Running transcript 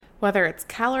Whether it's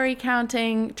calorie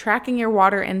counting, tracking your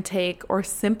water intake, or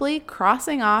simply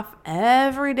crossing off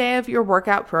every day of your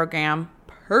workout program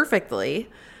perfectly,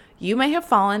 you may have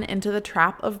fallen into the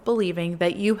trap of believing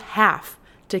that you have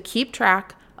to keep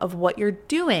track of what you're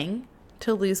doing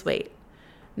to lose weight.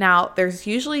 Now, there's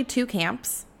usually two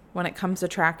camps when it comes to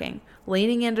tracking: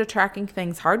 leaning into tracking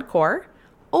things hardcore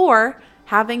or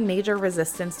having major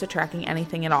resistance to tracking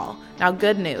anything at all. Now,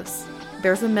 good news,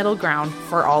 there's a middle ground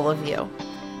for all of you.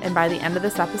 And by the end of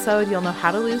this episode, you'll know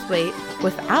how to lose weight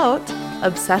without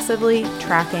obsessively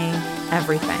tracking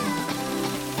everything.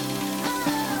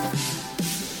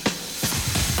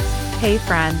 Hey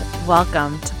friend,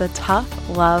 welcome to the Tough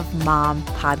Love Mom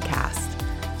podcast.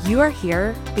 You are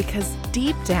here because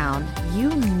deep down, you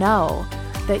know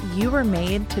that you were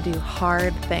made to do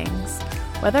hard things.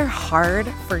 Whether hard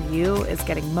for you is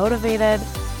getting motivated,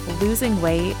 losing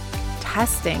weight,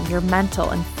 testing your mental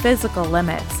and physical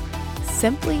limits,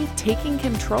 simply taking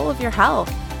control of your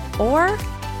health, or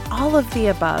all of the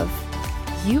above.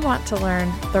 You want to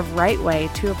learn the right way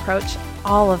to approach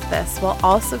all of this while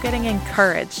also getting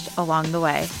encouraged along the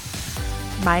way.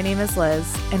 My name is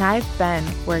Liz, and I've been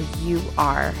where you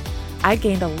are. I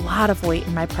gained a lot of weight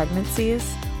in my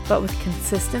pregnancies, but with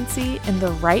consistency in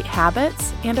the right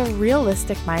habits and a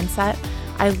realistic mindset,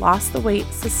 I lost the weight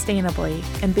sustainably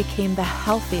and became the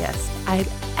healthiest I'd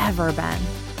ever been.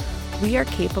 We are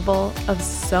capable of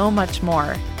so much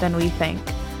more than we think.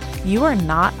 You are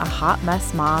not a hot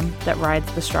mess mom that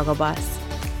rides the struggle bus.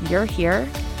 You're here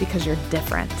because you're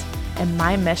different, and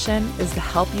my mission is to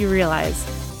help you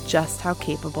realize just how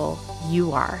capable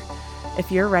you are.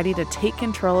 If you're ready to take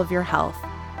control of your health,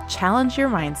 challenge your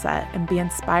mindset, and be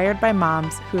inspired by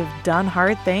moms who have done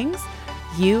hard things,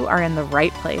 you are in the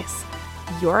right place.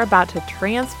 You're about to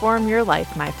transform your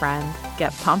life, my friend.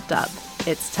 Get pumped up.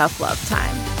 It's tough love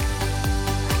time.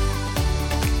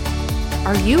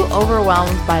 Are you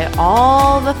overwhelmed by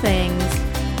all the things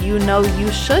you know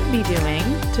you should be doing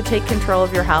to take control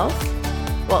of your health?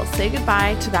 Well, say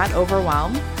goodbye to that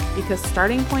overwhelm because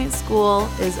Starting Point School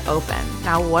is open.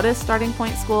 Now, what is Starting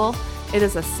Point School? It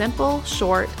is a simple,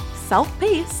 short,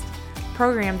 self-paced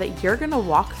program that you're going to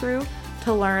walk through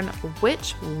to learn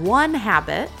which one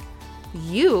habit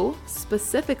you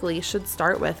specifically should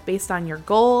start with based on your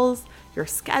goals, your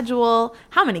schedule,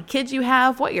 how many kids you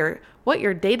have, what your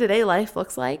day-to-day life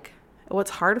looks like,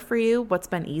 what's hard for you, what's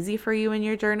been easy for you in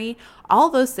your journey. All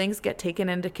those things get taken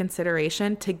into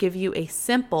consideration to give you a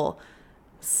simple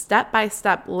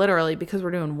step-by-step, literally, because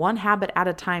we're doing one habit at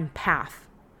a time path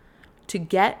to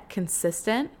get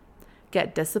consistent,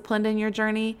 get disciplined in your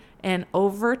journey, and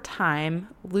over time,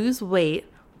 lose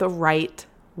weight the right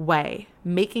way,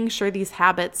 making sure these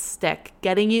habits stick,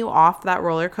 getting you off that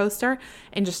roller coaster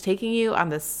and just taking you on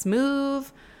this smooth,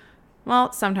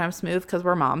 well, sometimes smooth because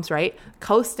we're moms, right?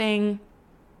 Coasting,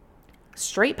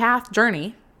 straight path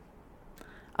journey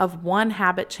of one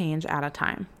habit change at a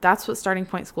time. That's what Starting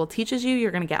Point School teaches you.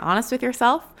 You're going to get honest with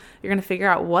yourself. You're going to figure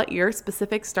out what your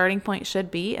specific starting point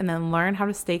should be and then learn how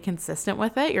to stay consistent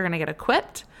with it. You're going to get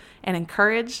equipped and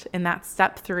encouraged in that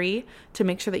step 3 to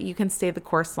make sure that you can stay the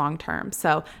course long term.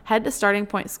 So head to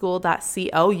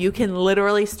startingpointschool.co. You can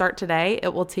literally start today.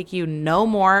 It will take you no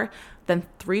more than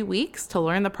 3 weeks to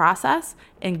learn the process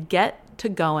and get to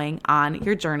going on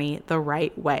your journey the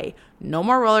right way. No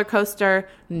more roller coaster,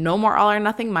 no more all or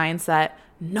nothing mindset,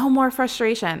 no more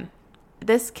frustration.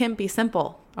 This can be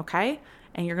simple, okay?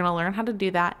 And you're going to learn how to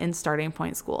do that in Starting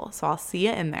Point School. So I'll see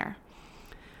you in there.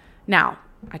 Now,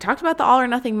 I talked about the all or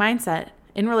nothing mindset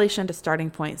in relation to Starting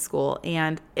Point School,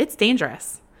 and it's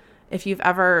dangerous. If you've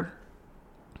ever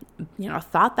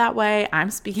thought that way, I'm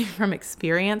speaking from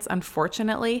experience,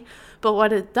 unfortunately. But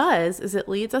what it does is it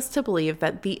leads us to believe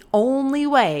that the only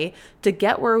way to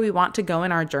get where we want to go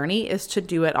in our journey is to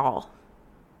do it all.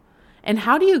 And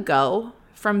how do you go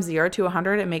from 0 to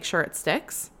 100 and make sure it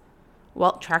sticks?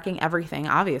 Well, tracking everything,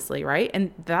 obviously, right?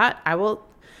 And that, I will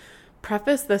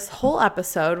preface this whole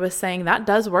episode with saying that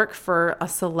does work for a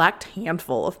select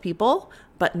handful of people,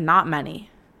 but not many.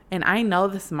 And I know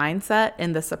this mindset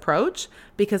and this approach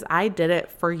because I did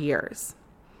it for years.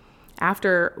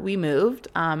 After we moved,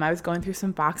 I was going through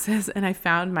some boxes and I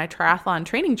found my triathlon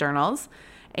training journals,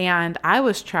 and I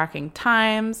was tracking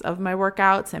times of my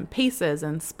workouts and paces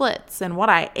and splits and what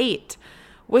I ate,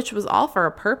 which was all for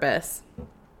a purpose.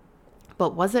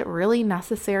 But was it really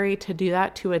necessary to do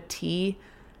that to a T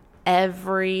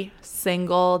every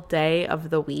single day of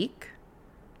the week?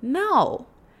 No.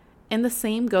 And the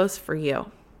same goes for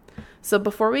you. So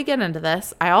before we get into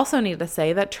this, I also need to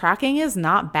say that tracking is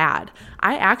not bad.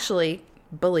 I actually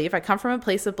believe, I come from a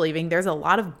place of believing there's a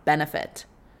lot of benefit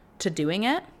to doing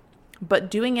it,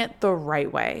 but doing it the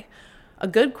right way. A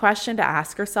good question to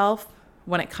ask yourself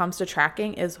when it comes to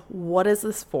tracking is, what is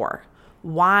this for?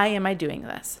 Why am I doing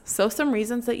this? So some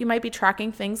reasons that you might be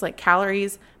tracking things like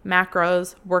calories,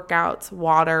 macros, workouts,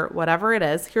 water, whatever it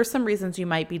is. Here's some reasons you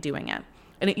might be doing it.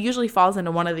 And it usually falls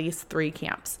into one of these three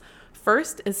camps.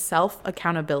 First is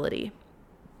self-accountability,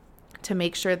 to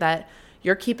make sure that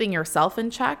you're keeping yourself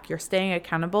in check. You're staying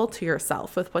accountable to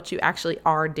yourself with what you actually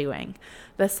are doing.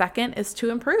 The second is to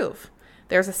improve.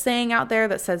 There's a saying out there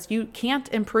that says you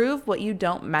can't improve what you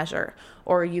don't measure,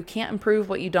 or you can't improve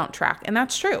what you don't track. And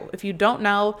that's true. If you don't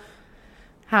know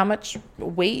how much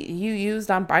weight you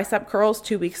used on bicep curls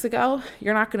 2 weeks ago,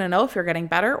 you're not going to know if you're getting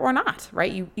better or not,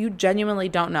 right? You genuinely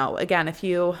don't know. Again, if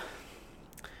you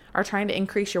are trying to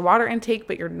increase your water intake,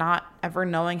 but you're not ever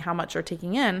knowing how much you're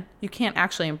taking in, you can't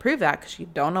actually improve that because you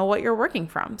don't know what you're working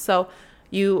from. So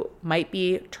you might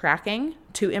be tracking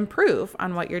to improve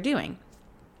on what you're doing.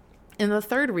 And the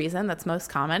third reason that's most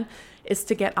common is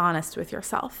to get honest with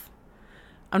yourself.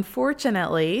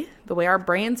 Unfortunately, the way our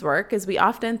brains work is we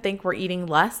often think we're eating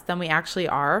less than we actually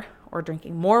are, or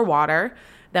drinking more water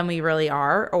than we really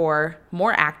are, or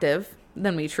more active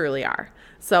than we truly are.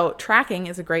 So tracking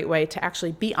is a great way to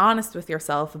actually be honest with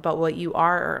yourself about what you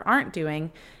are or aren't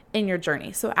doing in your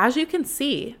journey. So as you can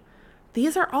see,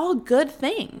 these are all good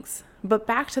things. But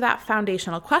back to that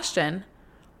foundational question,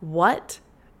 what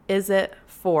is it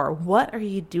for? What are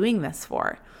you doing this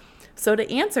for? So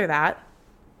to answer that,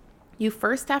 you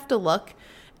first have to look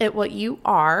at what you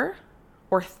are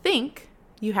or think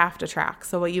you have to track.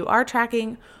 So what you are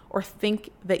tracking or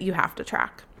think that you have to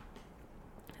track.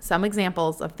 Some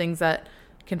examples of things that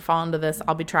can fall into this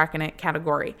I'll be tracking it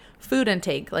category. Food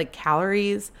intake, like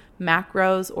calories,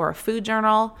 macros, or a food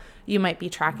journal. You might be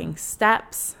tracking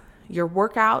steps, your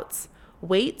workouts,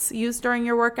 weights used during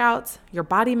your workouts, your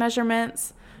body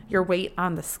measurements, your weight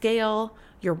on the scale,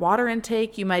 your water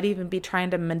intake. You might even be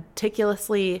trying to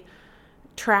meticulously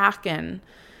track and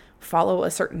follow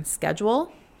a certain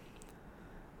schedule.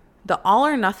 The all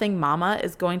or nothing mama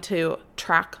is going to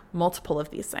track multiple of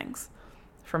these things.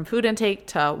 From food intake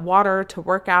to water to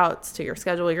workouts to your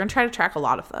schedule, you're going to try to track a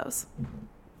lot of those.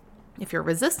 If you're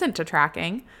resistant to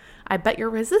tracking, I bet you're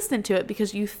resistant to it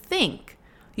because you think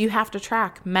you have to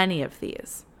track many of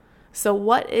these. So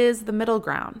what is the middle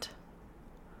ground?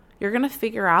 You're going to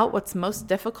figure out what's most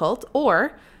difficult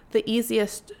or the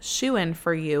easiest shoe-in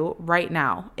for you right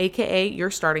now, aka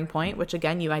your starting point, which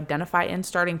again, you identify in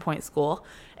starting point school,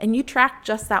 and you track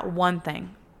just that one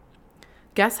thing.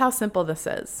 Guess how simple this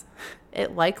is?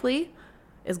 It likely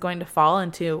is going to fall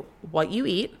into what you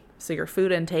eat, so your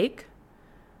food intake,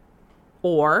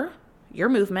 or your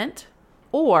movement,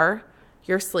 or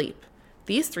your sleep.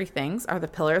 These three things are the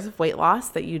pillars of weight loss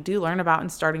that you do learn about in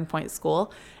starting point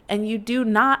school, and you do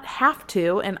not have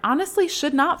to, and honestly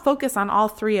should not focus on all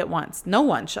three at once. No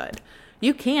one should.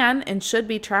 You can and should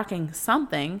be tracking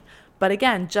something, but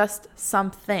again, just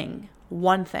something,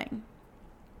 one thing.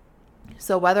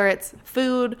 So whether it's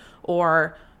food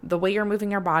or the way you're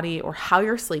moving your body or how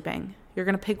you're sleeping, you're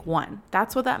going to pick one.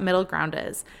 That's what that middle ground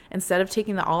is. Instead of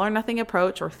taking the all or nothing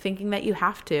approach or thinking that you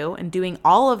have to and doing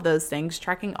all of those things,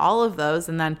 tracking all of those,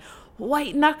 and then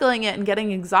white knuckling it and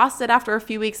getting exhausted after a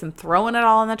few weeks and throwing it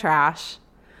all in the trash.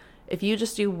 If you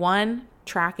just do one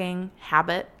tracking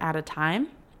habit at a time,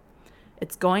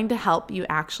 it's going to help you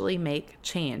actually make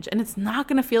change. And it's not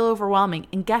going to feel overwhelming.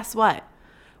 And guess what?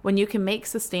 When you can make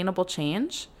sustainable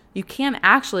change, you can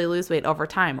actually lose weight over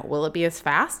time. Will it be as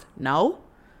fast? No.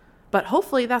 But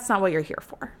hopefully that's not what you're here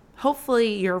for.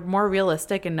 Hopefully you're more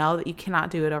realistic and know that you cannot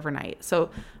do it overnight. So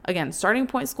again, starting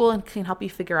point school can help you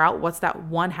figure out what's that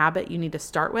one habit you need to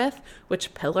start with.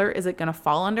 Which pillar is it going to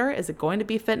fall under? Is it going to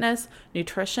be fitness,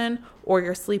 nutrition, or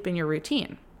your sleep and your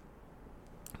routine?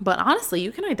 But honestly,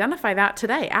 you can identify that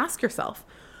today. Ask yourself,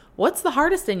 what's the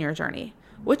hardest in your journey?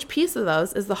 Which piece of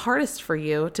those is the hardest for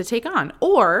you to take on?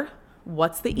 Or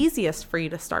what's the easiest for you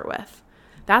to start with?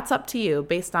 That's up to you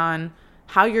based on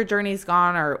how your journey's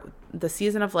gone or the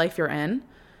season of life you're in.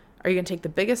 Are you going to take the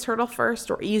biggest hurdle first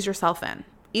or ease yourself in?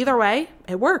 Either way,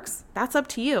 it works. That's up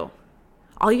to you.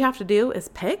 All you have to do is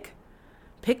pick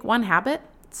one habit.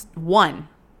 It's one.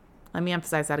 Let me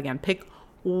emphasize that again. Pick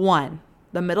one.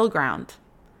 The middle ground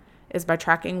is by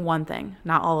tracking one thing,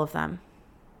 not all of them.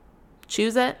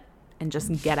 Choose it and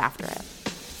just get after it.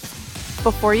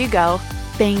 Before you go,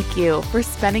 thank you for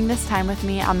spending this time with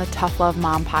me on the Tough Love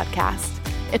Mom podcast.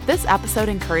 If this episode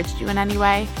encouraged you in any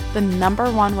way, the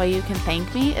number one way you can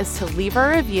thank me is to leave a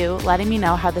review letting me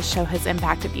know how the show has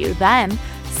impacted you. Then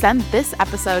send this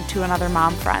episode to another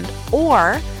mom friend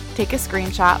or Take a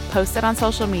screenshot, post it on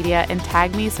social media, and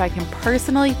tag me so I can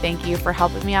personally thank you for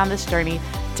helping me on this journey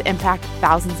to impact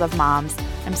thousands of moms.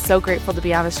 I'm so grateful to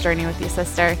be on this journey with you,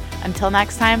 sister. Until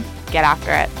next time, get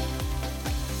after it.